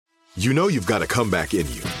You know you've got a comeback in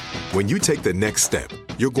you. When you take the next step,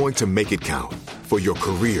 you're going to make it count for your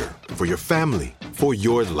career, for your family, for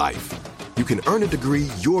your life. You can earn a degree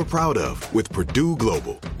you're proud of with Purdue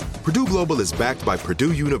Global. Purdue Global is backed by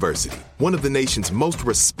Purdue University, one of the nation's most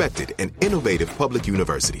respected and innovative public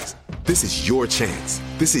universities. This is your chance.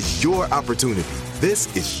 This is your opportunity.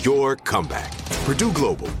 This is your comeback. Purdue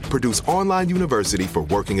Global, Purdue's online university for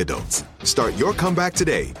working adults. Start your comeback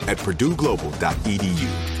today at purdueglobal.edu.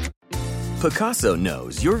 Pacaso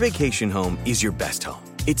knows your vacation home is your best home.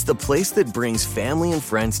 It's the place that brings family and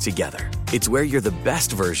friends together. It's where you're the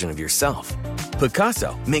best version of yourself.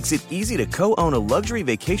 Pacaso makes it easy to co-own a luxury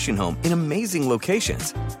vacation home in amazing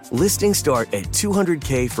locations. Listings start at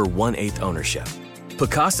 $200K for 1/8 ownership.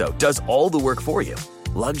 Pacaso does all the work for you.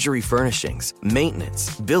 Luxury furnishings,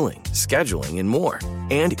 maintenance, billing, scheduling, and more.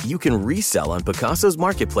 And you can resell on Pacaso's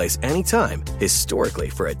marketplace anytime, historically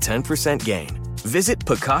for a 10% gain. Visit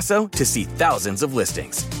Pacaso to see thousands of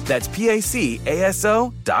listings. That's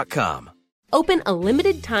PACASO.com. Open a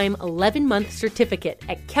limited-time 11-month certificate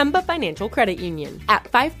at Kemba Financial Credit Union. At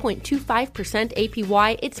 5.25%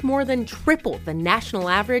 APY, it's more than triple the national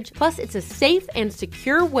average, plus it's a safe and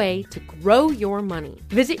secure way to grow your money.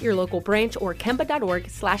 Visit your local branch or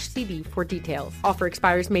kemba.org/cb for details. Offer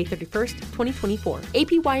expires May 31st, 2024.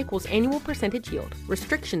 APY equals annual percentage yield.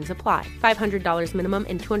 Restrictions apply. $500 minimum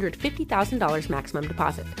and $250,000 maximum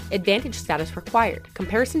deposit. Advantage status required.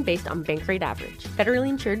 Comparison based on bank rate average. Federally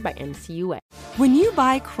insured by NCUA. When you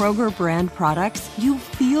buy Kroger brand products, you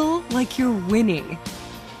feel like you're winning.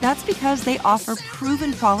 That's because they offer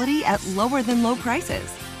proven quality at lower than low prices.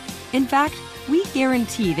 In fact, we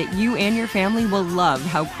guarantee that you and your family will love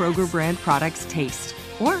how Kroger brand products taste,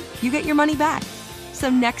 or you get your money back. So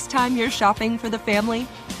next time you're shopping for the family,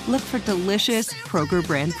 look for delicious Kroger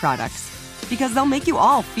brand products, because they'll make you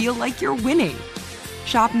all feel like you're winning.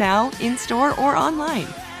 Shop now, in-store, or online.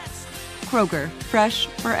 Kroger, fresh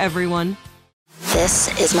for everyone. This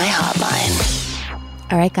is my hotline.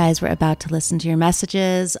 All right, guys, we're about to listen to your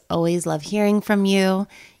messages. Always love hearing from you.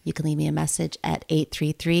 You can leave me a message at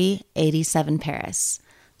 833-87-PARIS.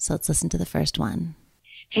 So let's listen to the first one.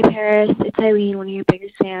 Hey, Paris. It's Eileen, one of your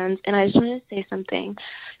biggest fans, and I just wanted to say something.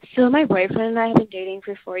 So my boyfriend and I have been dating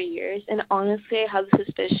for 4 years, and honestly, I have the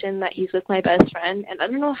suspicion that he's with my best friend, and I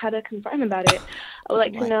don't know how to confront him about it. I would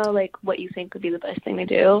like to know, what you think would be the best thing to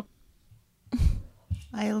do.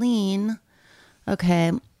 Eileen.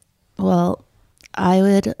 Okay, well, I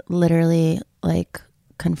would literally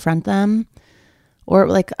confront them, or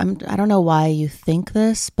I don't know why you think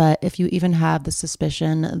this, but if you even have the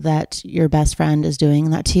suspicion that your best friend is doing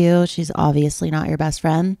that to you, she's obviously not your best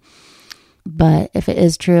friend. But if it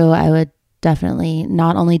is true, I would definitely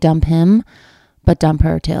not only dump him, but dump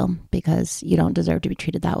her too, because you don't deserve to be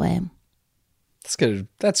treated that way. That's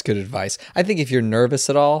good advice. I think if you're nervous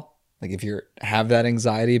at all, if you have that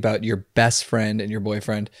anxiety about your best friend and your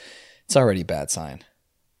boyfriend, it's already a bad sign.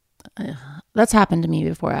 That's happened to me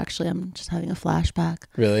before, actually. I'm just having a flashback.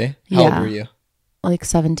 Really? How old were you?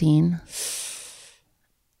 17.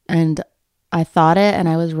 And I thought it, and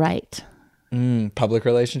I was right. Public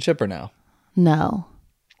relationship or no? No.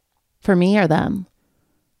 For me or them?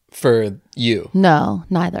 For you? No,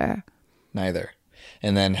 neither. Neither.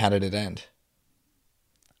 And then how did it end?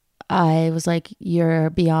 I was like, you're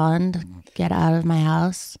beyond, get out of my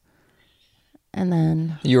house. And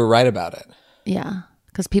then... You were right about it. Yeah.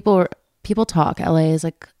 Because people talk. LA is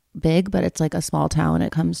big, but it's a small town when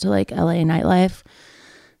it comes to LA nightlife.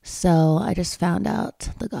 So I just found out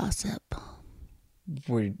the gossip.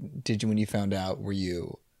 When you found out, were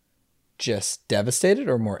you just devastated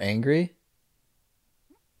or more angry?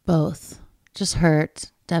 Both. Just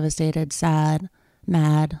hurt, devastated, sad,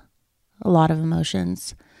 mad, a lot of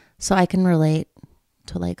emotions. So I can relate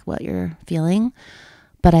to what you're feeling,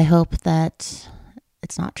 but I hope that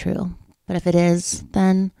it's not true. But if it is,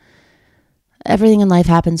 then everything in life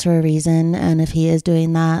happens for a reason. And if he is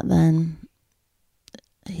doing that, then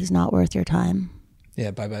he's not worth your time.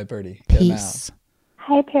 Yeah, bye-bye, Birdie. Peace.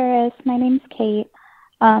 Hi, Paris. My name's Kate.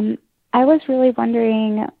 I was really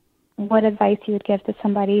wondering what advice you would give to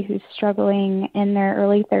somebody who's struggling in their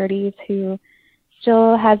early 30s, who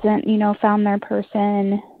still hasn't, found their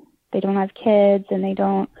person. They don't have kids, and they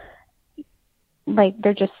don't,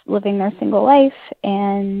 they're just living their single life.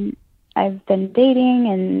 And I've been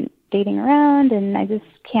dating around, and I just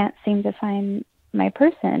can't seem to find my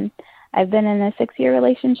person. I've been in a 6-year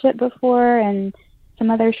relationship before and some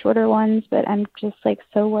other shorter ones, but I'm just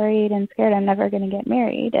so worried and scared I'm never going to get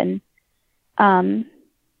married. And I'm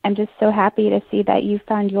just so happy to see that you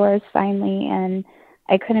found yours finally, and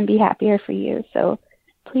I couldn't be happier for you. So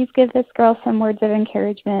please give this girl some words of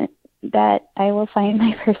encouragement. that I will find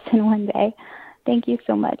my person one day. Thank you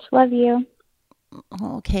so much. Love you.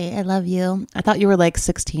 Okay, I love you. I thought you were like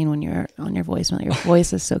 16 when you're on your voicemail. Your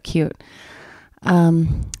voice is so cute. Well,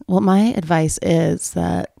 my advice is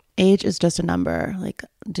that age is just a number. Like,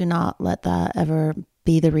 do not let that ever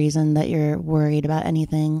be the reason that you're worried about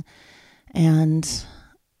anything. And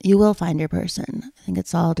you will find your person. I think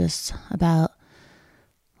it's all just about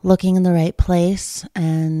looking in the right place,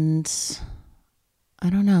 and I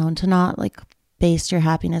don't know, to not like base your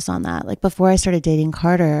happiness on that. Like before I started dating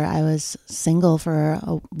Carter, I was single for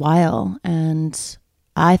a while, and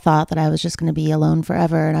I thought that I was just going to be alone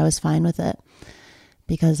forever, and I was fine with it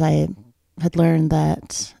because I had learned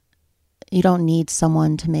that you don't need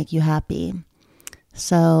someone to make you happy.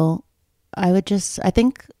 So I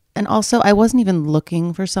think, and also I wasn't even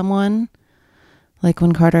looking for someone. Like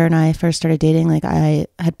when Carter and I first started dating, like I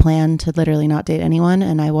had planned to literally not date anyone,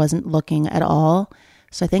 and I wasn't looking at all.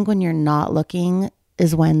 So I think when you're not looking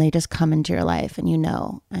is when they just come into your life, and you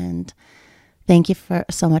know. And thank you for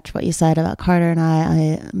so much what you said about Carter and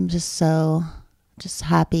I. I'm just so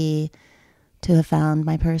happy to have found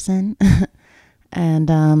my person.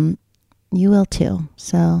 And you will too.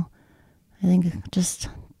 So I think just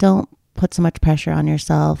don't put so much pressure on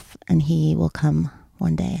yourself, and he will come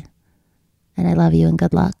one day. And I love you, and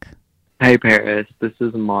good luck. Hey, Paris. This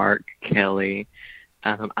is Mark Kelly.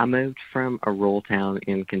 I moved from a rural town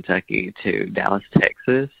in Kentucky to Dallas,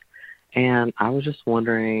 Texas, and I was just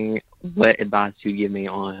wondering what advice you'd give me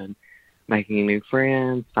on making new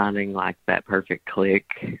friends, finding like that perfect click,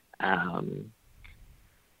 and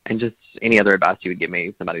just any other advice you would give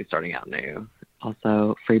me, somebody starting out new.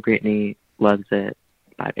 Also, Free Britney, loves it.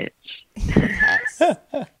 Bye, bitch. Yes.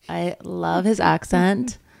 I love his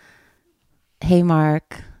accent. Hey,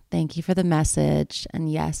 Mark. Thank you for the message.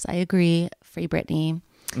 And yes, I agree. Free Britney.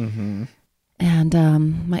 Mm-hmm. And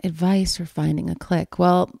my advice for finding a click.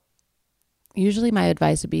 Well, usually my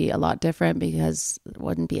advice would be a lot different because there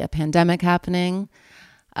wouldn't be a pandemic happening.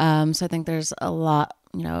 So I think there's a lot,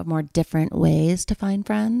 more different ways to find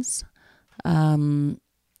friends. I'm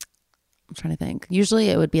trying to think. Usually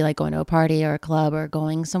it would be like going to a party or a club or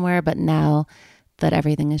going somewhere. But now that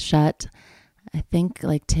everything is shut, I think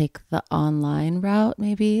like take the online route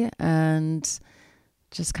maybe, and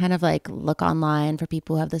just kind of like look online for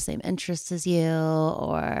people who have the same interests as you,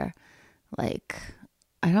 or like,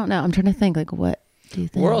 I don't know. I'm trying to think, like, what do you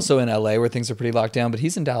think? We're also in LA where things are pretty locked down, but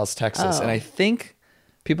he's in Dallas, Texas. Oh. And I think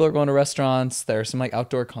people are going to restaurants. There are some like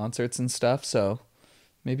outdoor concerts and stuff. So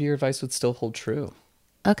maybe your advice would still hold true.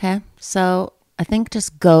 Okay. So I think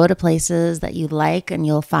just go to places that you like, and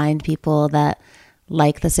you'll find people that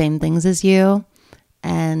like the same things as you.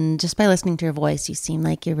 And just by listening to your voice, you seem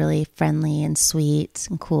like you're really friendly and sweet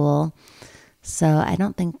and cool. So I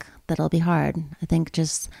don't think that'll be hard. I think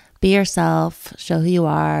just be yourself, show who you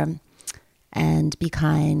are, and be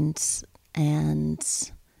kind,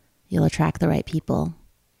 and you'll attract the right people.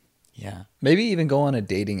 Yeah. Maybe even go on a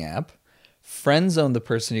dating app, friend zone the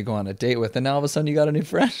person you go on a date with, and now all of a sudden you got a new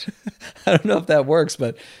friend. I don't know if that works,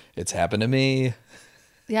 but it's happened to me.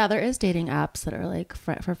 Yeah, there is dating apps that are like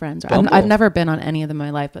for friends. Bumble. I've never been on any of them in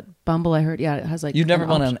my life, but Bumble, I heard, it has like... You've never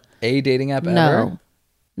been on a dating app ever? No,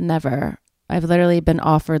 never. I've literally been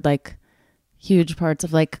offered like huge parts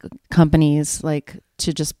of like companies like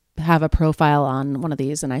to just have a profile on one of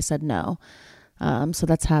these, and I said no. So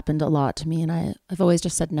that's happened a lot to me, and I've always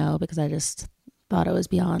just said no because I just thought it was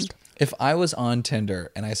beyond. If I was on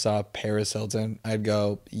Tinder and I saw Paris Hilton, I'd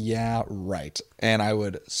go, yeah, right. And I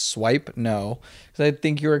would swipe no, because I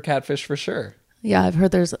think you're a catfish for sure. Yeah, I've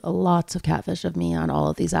heard there's lots of catfish of me on all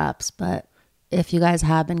of these apps, but if you guys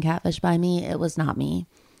have been catfished by me, it was not me.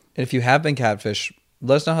 And if you have been catfished,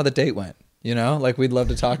 let us know how the date went. Like we'd love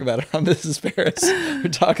to talk about it on This Is Paris. We're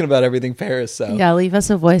talking about everything Paris. So yeah, leave us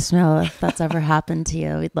a voicemail if that's ever happened to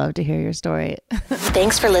you. We'd love to hear your story.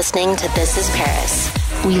 Thanks for listening to This Is Paris.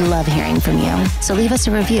 We love hearing from you. So leave us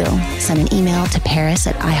a review. Send an email to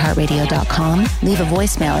paris@iheartradio.com. Leave a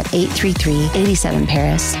voicemail at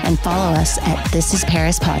 833-87-PARIS. And follow us at This Is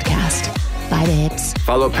Paris Podcast. Bye, babes.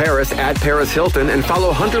 Follow Paris at Paris Hilton, and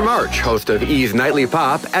follow Hunter March, host of E's Nightly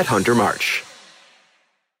Pop, at Hunter March.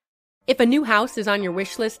 If a new house is on your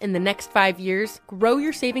wish list in the next 5 years, grow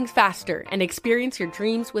your savings faster and experience your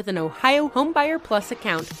dreams with an Ohio Homebuyer Plus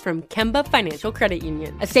account from Kemba Financial Credit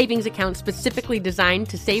Union. A savings account specifically designed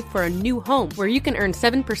to save for a new home, where you can earn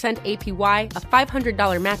 7% APY, a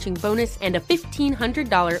 $500 matching bonus, and a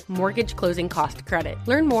 $1,500 mortgage closing cost credit.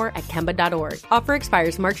 Learn more at Kemba.org. Offer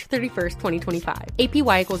expires March 31st, 2025.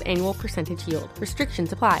 APY equals annual percentage yield.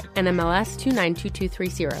 Restrictions apply. NMLS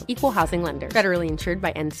 292230. Equal housing lender. Federally insured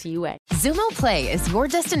by NCUA. Zumo Play is your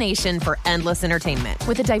destination for endless entertainment.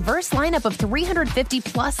 With a diverse lineup of 350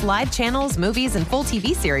 plus live channels, movies, and full TV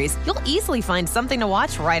series, you'll easily find something to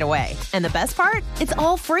watch right away. And the best part? It's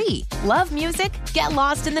all free. Love music? Get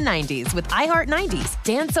lost in the 90s with iHeart 90s,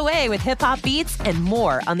 dance away with hip-hop beats, and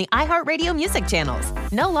more on the iHeartRadio music channels.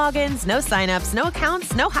 No logins, no signups, no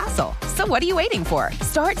accounts, no hassle. So what are you waiting for?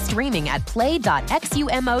 Start streaming at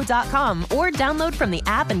play.xumo.com or download from the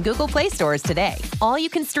app and Google Play stores today. All you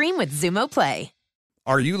can stream with Zumo Play.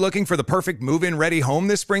 Are you looking for the perfect move-in ready home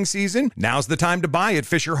this spring season? Now's the time to buy at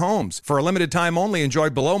Fisher Homes. For a limited time only, enjoy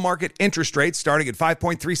below-market interest rates starting at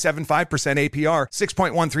 5.375% APR,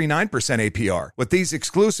 6.139% APR. With these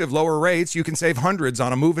exclusive lower rates, you can save hundreds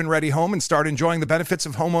on a move-in ready home and start enjoying the benefits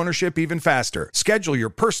of home ownership even faster. Schedule your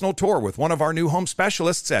personal tour with one of our new home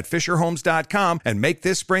specialists at FisherHomes.com and make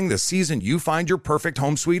this spring the season you find your perfect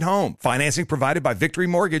home sweet home. Financing provided by Victory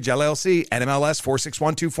Mortgage, LLC, NMLS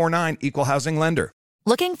 461249, Equal Housing Lender.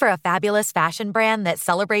 Looking for a fabulous fashion brand that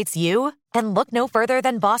celebrates you? Then look no further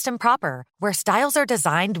than Boston Proper, where styles are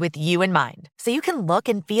designed with you in mind, so you can look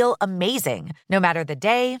and feel amazing, no matter the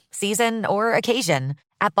day, season, or occasion.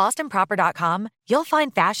 At BostonProper.com, you'll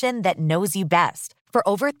find fashion that knows you best. For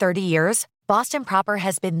over 30 years, Boston Proper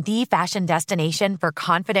has been the fashion destination for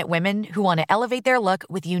confident women who want to elevate their look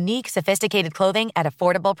with unique, sophisticated clothing at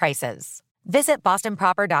affordable prices. Visit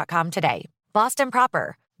BostonProper.com today. Boston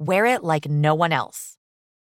Proper. Wear it like no one else.